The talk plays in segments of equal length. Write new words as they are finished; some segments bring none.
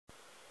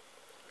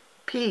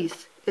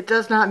Peace. It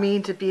does not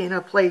mean to be in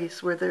a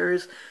place where there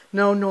is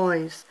no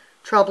noise,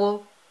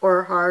 trouble,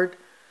 or hard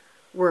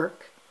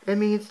work. It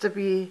means to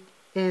be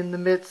in the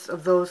midst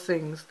of those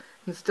things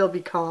and still be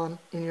calm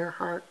in your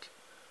heart.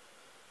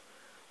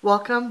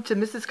 Welcome to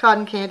Mrs.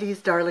 Cotton Candy's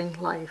Darling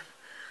Life.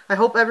 I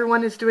hope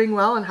everyone is doing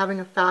well and having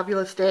a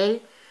fabulous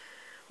day.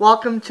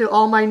 Welcome to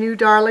all my new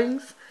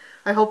darlings.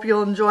 I hope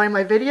you'll enjoy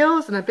my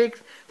videos, and a big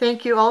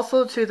thank you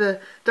also to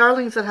the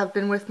darlings that have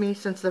been with me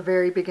since the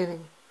very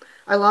beginning.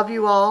 I love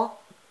you all,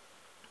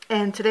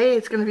 and today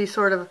it's going to be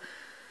sort of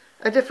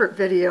a different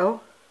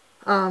video.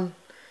 I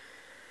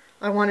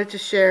wanted to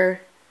share,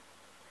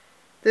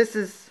 this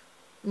is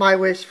my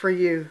wish for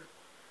you.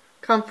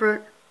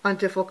 Comfort on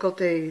difficult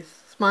days.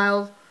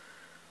 Smiles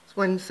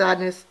when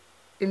sadness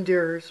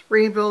endures.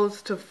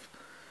 Rainbows to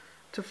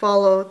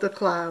follow the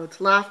clouds.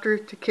 Laughter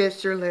to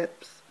kiss your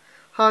lips.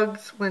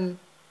 Hugs when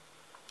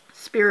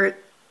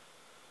spirit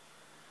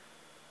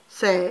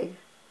sag.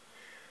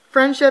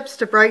 Friendships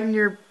to brighten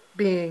your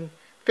being.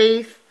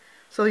 Faith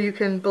so you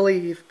can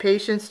believe.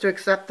 Patience to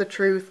accept the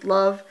truth.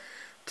 Love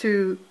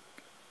to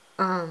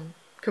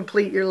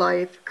complete your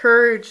life.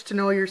 Courage to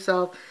know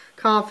yourself.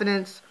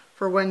 Confidence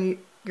for when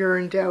you're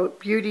in doubt.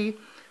 Beauty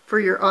for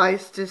your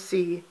eyes to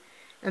see.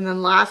 And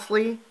then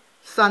lastly,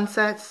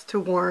 sunsets to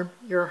warm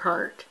your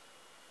heart.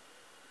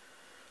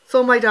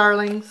 So my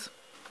darlings,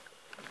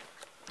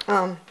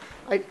 sorry,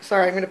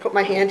 I'm going to put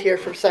my hand here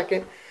for a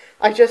second.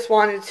 I just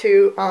wanted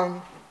to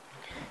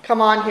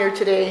come on here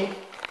today.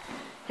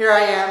 Here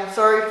I am.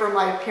 Sorry for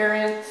my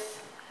appearance.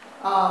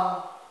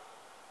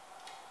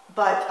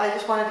 But I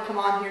just wanted to come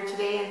on here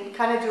today and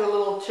kind of do a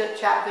little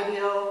chit-chat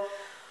video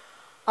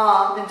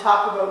and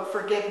talk about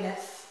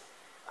forgiveness.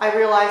 I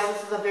realize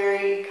this is a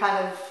very kind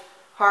of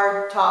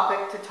hard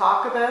topic to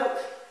talk about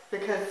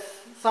because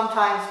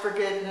sometimes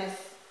forgiveness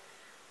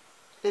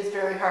is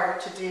very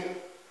hard to do.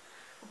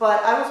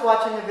 But I was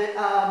watching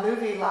a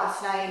movie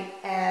last night,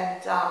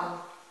 and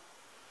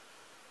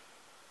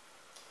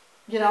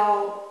you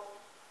know,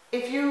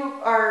 if you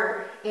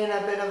are in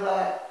a bit of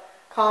a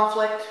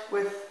conflict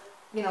with,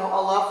 you know, a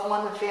loved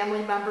one, a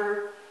family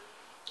member,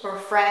 or a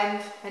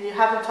friend, and you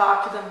haven't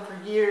talked to them for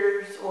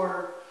years,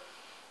 or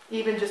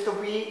even just a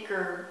week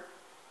or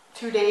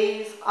 2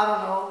 days, I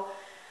don't know.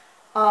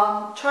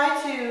 Try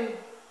to,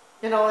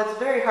 you know, it's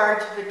very hard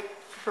to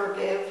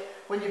forgive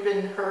when you've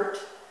been hurt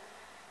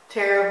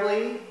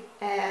terribly,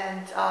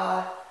 and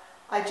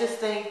I just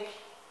think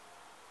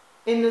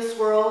in this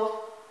world,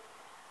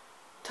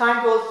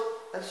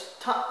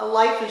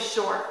 life is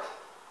short,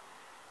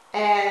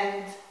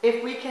 and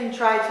if we can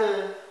try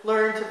to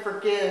learn to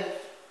forgive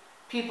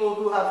people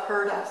who have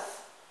hurt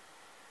us,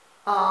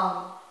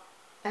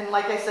 and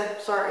like I said,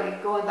 sorry,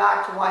 going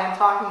back to why I'm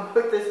talking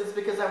about this is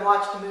because I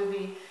watched a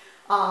movie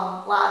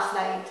last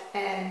night,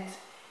 and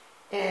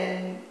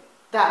in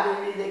that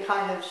movie they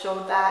kind of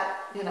showed that,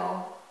 you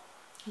know,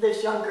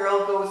 this young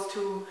girl goes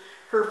to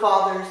her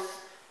father's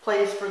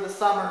place for the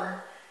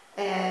summer,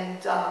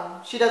 and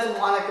she doesn't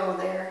want to go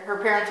there. Her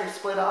parents are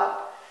split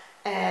up,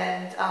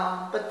 and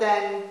but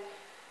then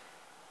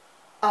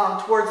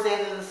towards the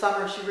end of the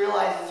summer she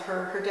realizes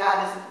her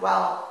dad isn't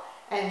well,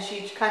 and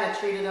she kind of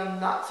treated him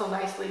not so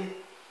nicely.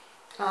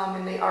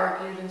 And they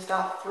argued and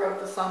stuff throughout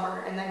the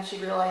summer, and then she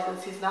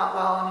realizes he's not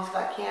well and he's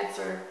got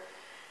cancer,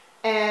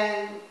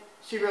 and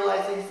she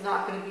realizes he's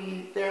not going to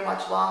be there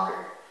much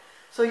longer.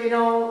 So, you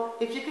know,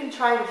 if you can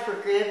try to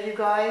forgive, you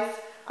guys,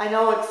 I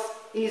know it's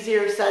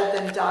easier said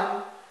than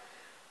done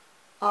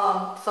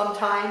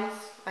sometimes,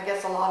 I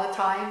guess a lot of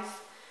times.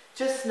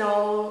 Just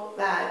know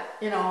that,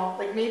 you know,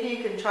 like maybe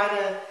you can try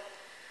to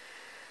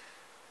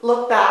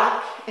look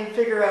back and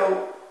figure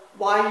out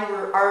why you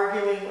were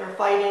arguing or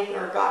fighting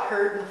or got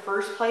hurt in the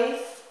first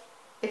place.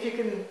 If you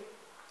can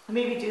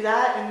maybe do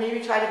that, and maybe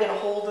try to get a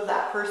hold of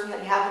that person that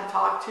you haven't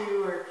talked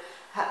to or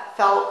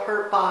felt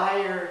hurt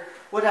by or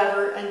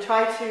whatever, and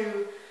try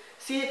to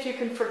see if you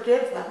can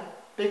forgive them,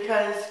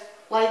 because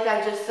like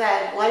I just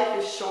said, life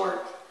is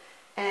short,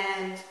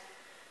 and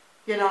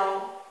you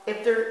know,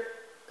 if they're,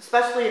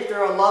 especially if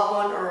they're a loved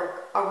one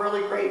or a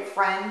really great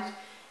friend,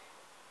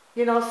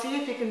 you know, see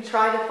if you can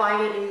try to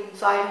find it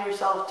inside of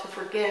yourself to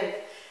forgive.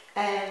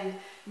 And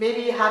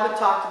maybe you haven't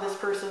talked to this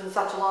person in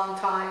such a long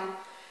time,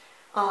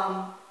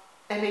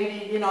 and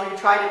maybe, you know, you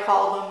try to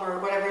call them or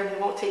whatever, and they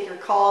won't take your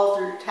calls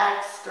or your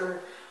text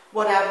or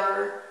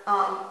whatever,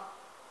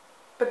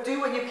 but do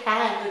what you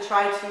can to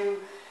try to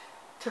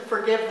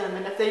forgive them.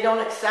 And if they don't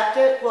accept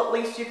it, well, at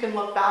least you can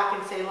look back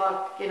and say,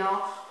 look, you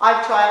know,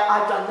 I've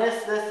done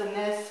this, this, and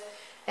this,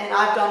 and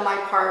I've done my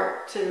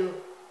part to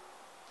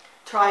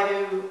try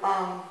to,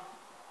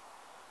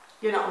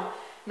 you know,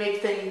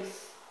 make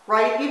things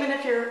right, even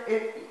if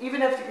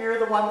you're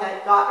the one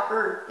that got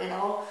hurt, you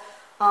know.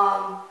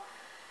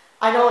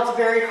 I know it's a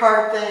very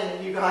hard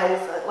thing, you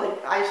guys.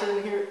 Like, I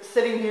shouldn't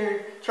sitting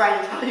here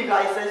trying to tell you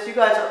guys this. You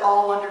guys are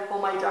all wonderful,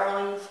 my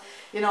darlings.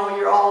 You know,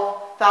 you're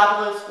all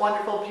fabulous,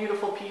 wonderful,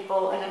 beautiful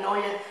people, and I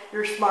know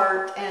you're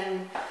smart,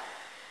 and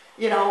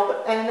you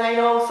know, and I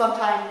know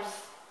sometimes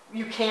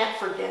you can't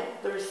forgive.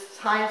 There's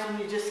times when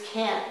you just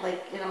can't,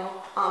 like, you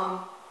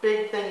know,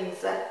 big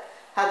things that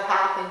have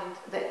happened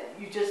that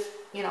you just,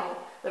 you know,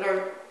 that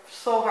are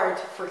so hard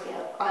to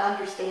forgive. I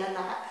understand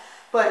that.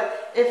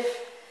 But if,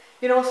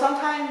 you know,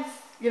 sometimes,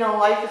 you know,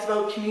 life is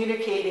about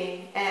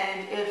communicating,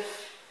 and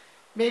if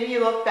maybe you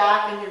look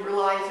back and you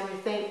realize and you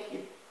think, you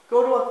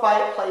go to a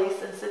quiet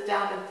place and sit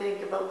down and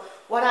think about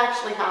what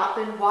actually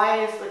happened,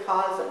 why is the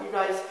cause that you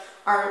guys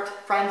aren't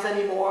friends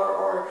anymore,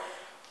 or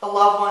a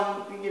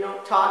loved one you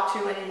don't talk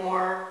to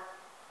anymore,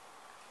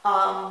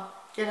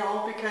 you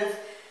know, because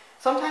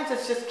sometimes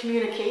it's just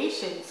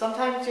communication.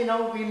 Sometimes, you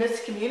know, we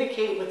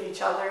miscommunicate with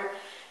each other,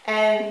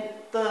 and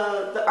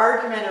the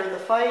argument or the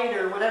fight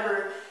or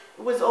whatever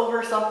was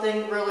over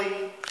something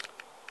really,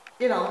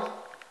 you know,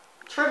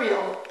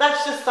 trivial.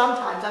 That's just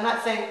sometimes. I'm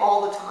not saying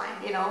all the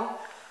time, you know.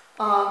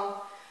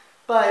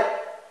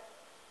 But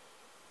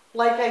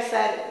like I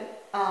said,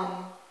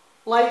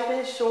 life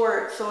is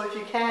short, so if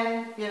you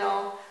can, you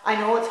know, I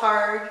know it's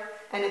hard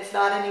and it's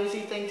not an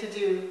easy thing to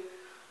do,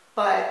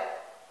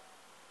 but,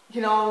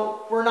 you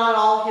know, we're not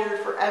all here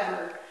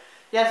forever.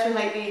 Yes, we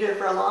might be here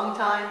for a long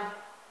time.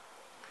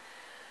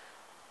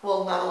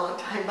 Well, not a long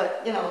time,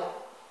 but, you know,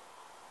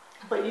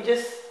 but you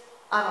just,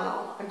 I don't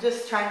know, I'm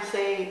just trying to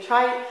say,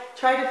 try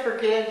to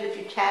forgive if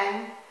you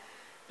can,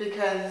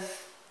 because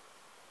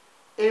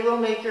it will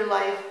make your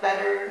life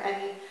better,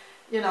 and,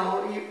 you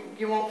know,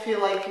 you won't feel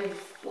like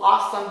you've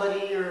lost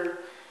somebody, or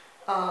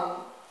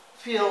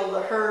feel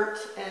the hurt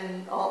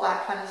and all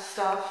that kind of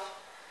stuff.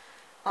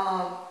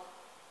 I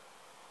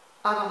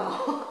don't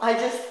know. I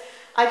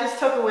just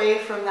took away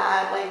from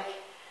that, like,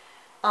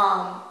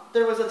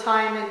 there was a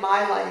time in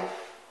my life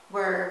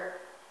where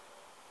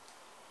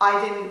I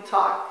didn't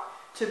talk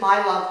to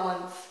my loved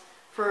ones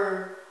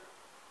for,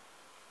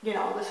 you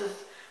know, this is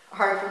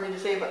hard for me to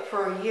say, but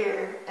for a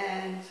year,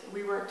 and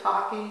we weren't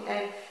talking,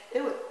 and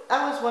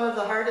that was one of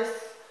the hardest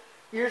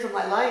years of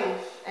my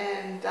life.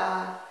 And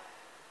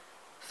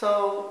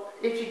so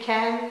if you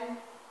can,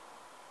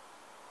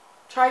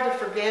 try to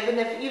forgive,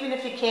 and even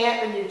if you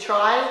can't, and you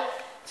try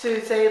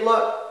to say,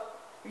 look,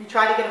 you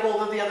try to get a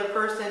hold of the other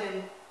person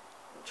and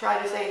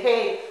try to say,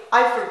 hey,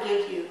 I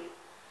forgive you.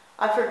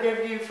 I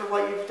forgive you for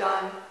what you've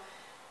done,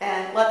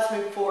 and let's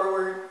move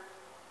forward.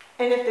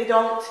 And if they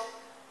don't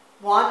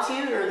want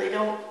to, or they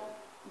don't,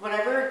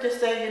 whatever, just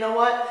say, you know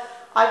what,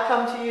 I've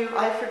come to you,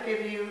 I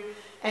forgive you,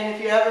 and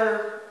if you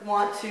ever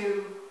want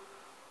to,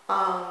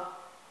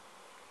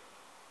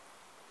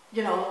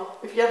 you know,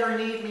 if you ever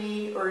need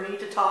me or need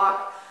to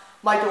talk,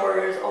 my door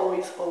is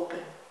always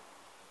open.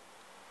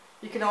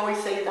 You can always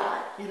say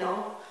that, you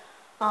know.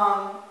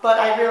 But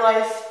I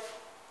realize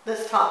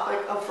this topic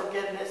of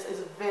forgiveness is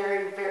a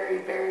very, very,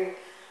 very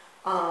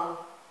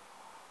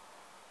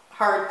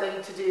hard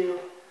thing to do.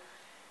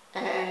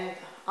 And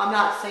I'm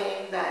not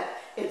saying that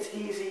it's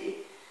easy,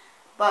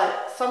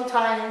 but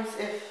sometimes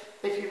if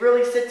you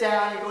really sit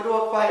down, you go to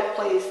a quiet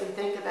place and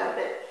think about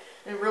it,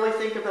 and really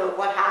think about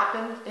what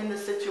happened in the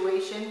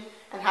situation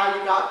and how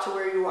you got to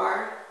where you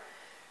are,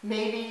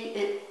 maybe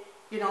it,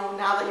 you know,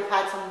 now that you've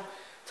had some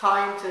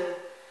time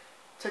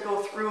to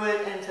go through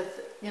it and to,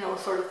 you know,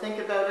 sort of think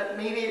about it,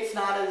 maybe it's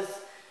not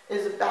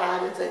as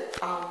bad as it,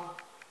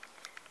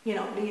 you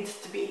know, needs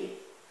to be.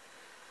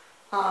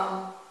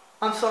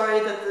 I'm sorry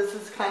that this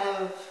is kind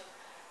of,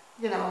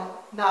 you know,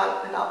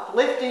 not an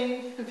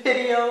uplifting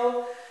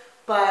video,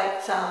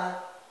 but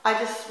I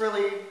just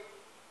really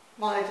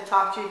wanted to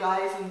talk to you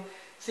guys and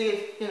see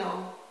if, you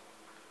know,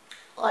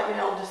 let you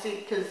know, to see,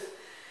 because,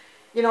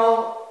 you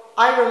know,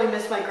 I really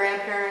miss my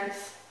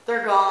grandparents.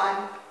 They're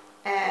gone,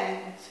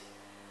 and,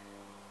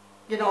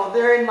 you know,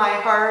 they're in my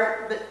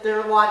heart,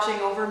 they're watching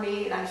over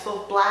me, and I'm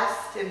so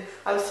blessed, and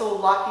I was so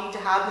lucky to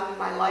have them in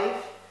my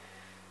life.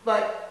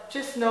 But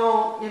just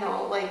know, you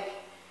know, like,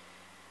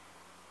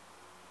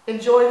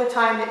 enjoy the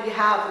time that you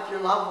have with your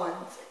loved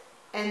ones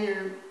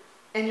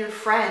and your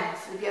friends.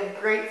 If you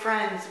have great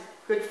friends,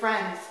 good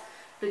friends,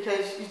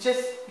 because you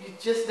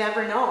just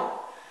never know.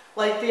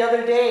 Like the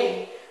other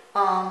day,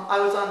 I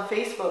was on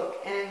Facebook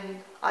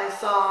and I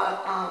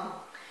saw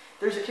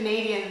there's a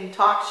Canadian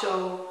talk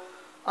show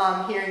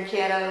here in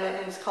Canada,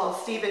 and it's called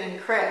Stephen and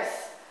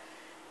Chris,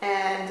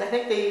 and I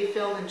think they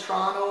film in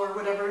Toronto or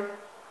whatever.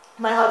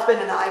 My husband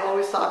and I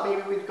always thought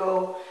maybe we'd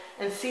go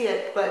and see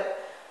it, but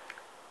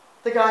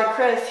the guy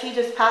Chris, he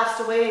just passed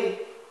away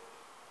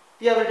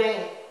the other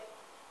day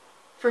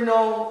for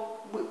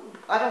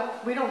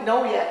we don't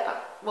know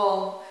yet,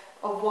 well,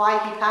 of why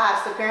he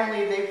passed.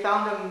 Apparently they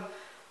found him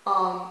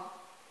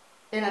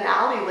in an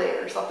alleyway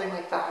or something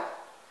like that.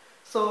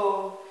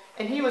 So,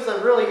 and he was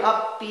a really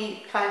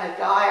upbeat kind of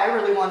guy. I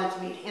really wanted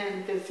to meet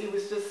him because he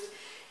was just,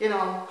 you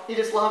know, he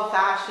just loved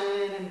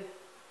fashion, and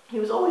he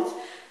was always,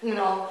 you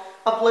know,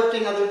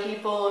 uplifting other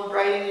people and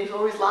writing. He was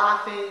always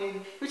laughing,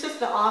 and he was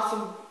just an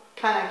awesome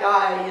kind of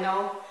guy, you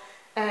know.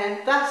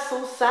 And that's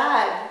so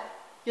sad,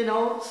 you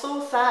know,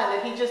 so sad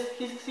that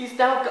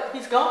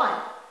he's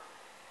gone.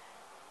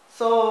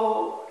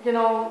 So, you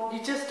know,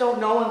 you just don't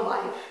know in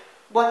life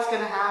what's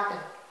going to happen.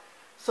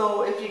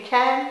 So if you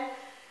can,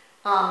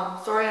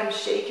 Sorry, I'm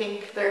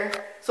shaking there.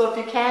 So if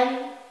you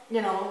can,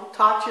 you know,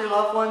 talk to your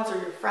loved ones or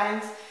your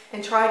friends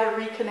and try to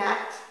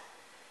reconnect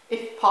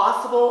if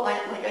possible.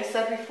 Like I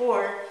said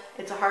before,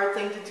 it's a hard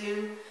thing to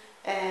do,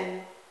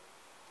 and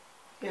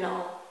you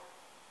know,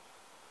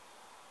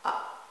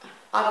 I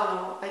don't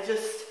know.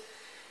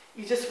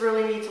 You just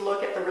really need to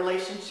look at the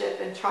relationship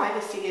and try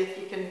to see if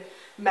you can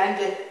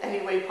mend it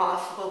any way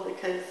possible,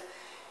 because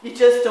you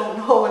just don't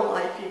know in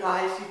life, you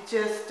guys. You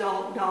just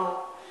don't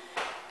know.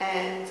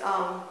 And,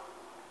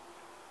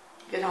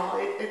 you know,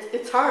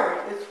 it's hard.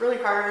 It's really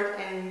hard.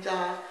 And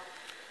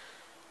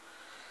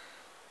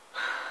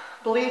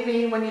believe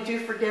me, when you do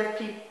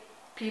forgive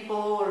people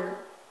or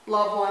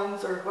loved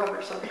ones or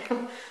whoever, sorry,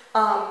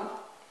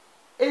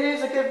 it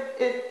is a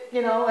good,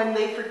 you know, and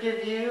they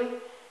forgive you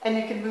and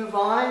you can move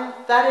on.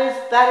 That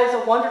is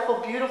a wonderful,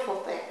 beautiful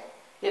thing.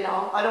 You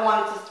know, I don't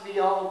want it just to be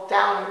all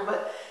downer,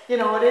 but you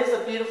know, it is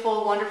a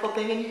beautiful, wonderful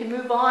thing, and you can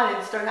move on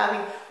and start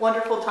having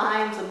wonderful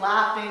times and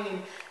laughing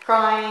and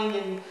crying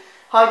and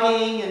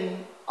hugging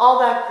and all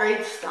that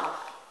great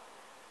stuff.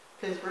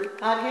 Because we're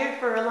not here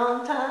for a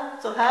long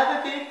time, so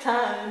have a good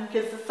time,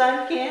 because the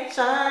sun can't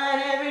shine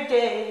every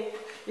day.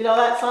 You know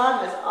that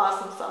song? That's an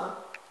awesome song.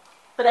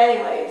 But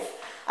anyways,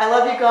 I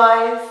love you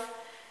guys,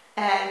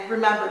 and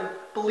remember,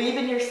 believe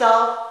in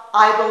yourself,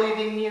 I believe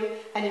in you,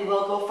 and you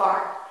will go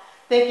far.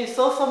 Thank you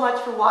so much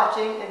for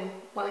watching, and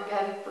once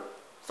again,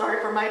 sorry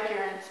for my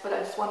appearance, but I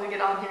just wanted to get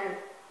on here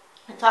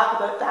and talk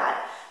about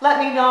that. Let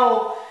me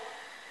know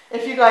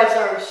if you guys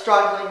are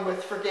struggling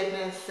with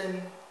forgiveness and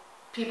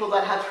people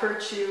that have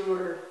hurt you,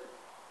 or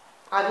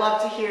I'd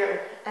love to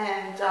hear.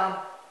 And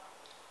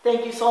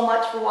thank you so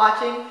much for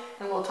watching,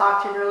 and we'll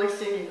talk to you really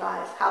soon, you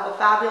guys. Have a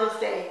fabulous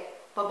day.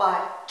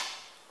 Bye-bye.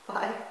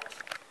 Bye.